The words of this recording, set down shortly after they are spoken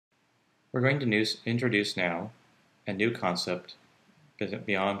We're going to introduce now a new concept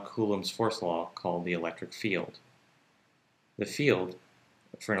beyond Coulomb's force law called the electric field. The field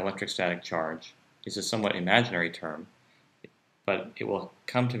for an electrostatic charge is a somewhat imaginary term, but you will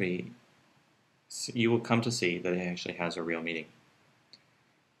come to see that it actually has a real meaning.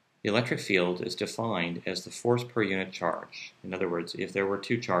 The electric field is defined as the force per unit charge. In other words, if there were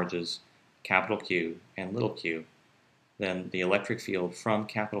two charges, capital Q and little q, then the electric field from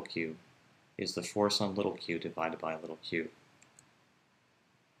capital Q is the force on little q divided by little q.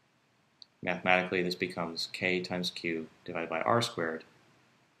 Mathematically, this becomes k times q divided by r squared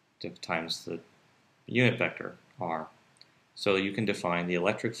times the unit vector r. So you can define the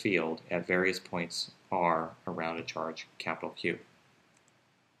electric field at various points r around a charge capital Q.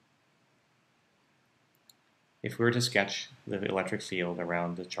 If we were to sketch the electric field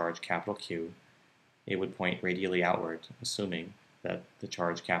around the charge capital Q, it would point radially outward, assuming that the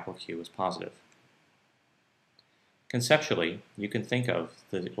charge capital Q is positive. Conceptually, you can think of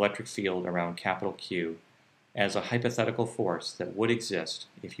the electric field around capital Q as a hypothetical force that would exist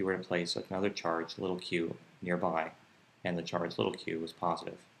if you were to place another charge, little q, nearby, and the charge little q was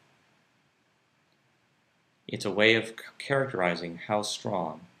positive. It's a way of characterizing how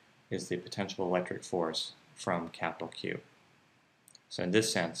strong is the potential electric force from capital Q. So in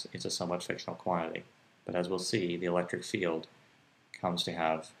this sense, it's a somewhat fictional quantity, but as we'll see, the electric field comes to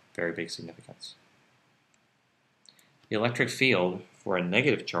have very big significance. The electric field for a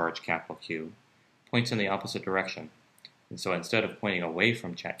negative charge capital Q points in the opposite direction, and so instead of pointing away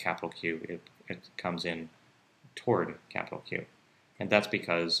from capital Q, it comes in toward capital Q. And that's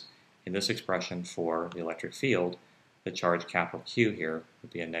because in this expression for the electric field, the charge capital Q here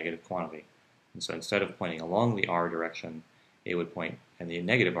would be a negative quantity. And so instead of pointing along the r direction, it would point in the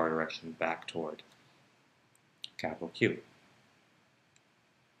negative r direction back toward capital Q.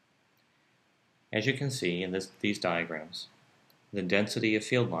 As you can see in these diagrams, the density of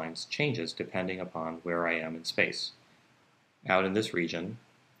field lines changes depending upon where I am in space. Out in this region,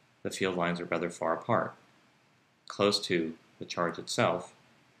 the field lines are rather far apart. Close to the charge itself,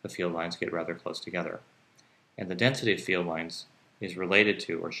 the field lines get rather close together. And the density of field lines is related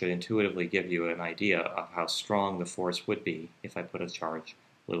to, or should intuitively give you an idea of how strong the force would be if I put a charge,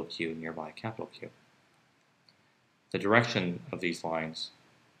 little q, nearby capital Q. The direction of these lines,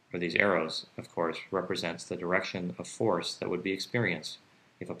 or these arrows, of course, represents the direction of force that would be experienced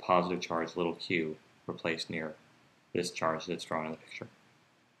if a positive charge, little q, were placed near this charge that's drawn in the picture.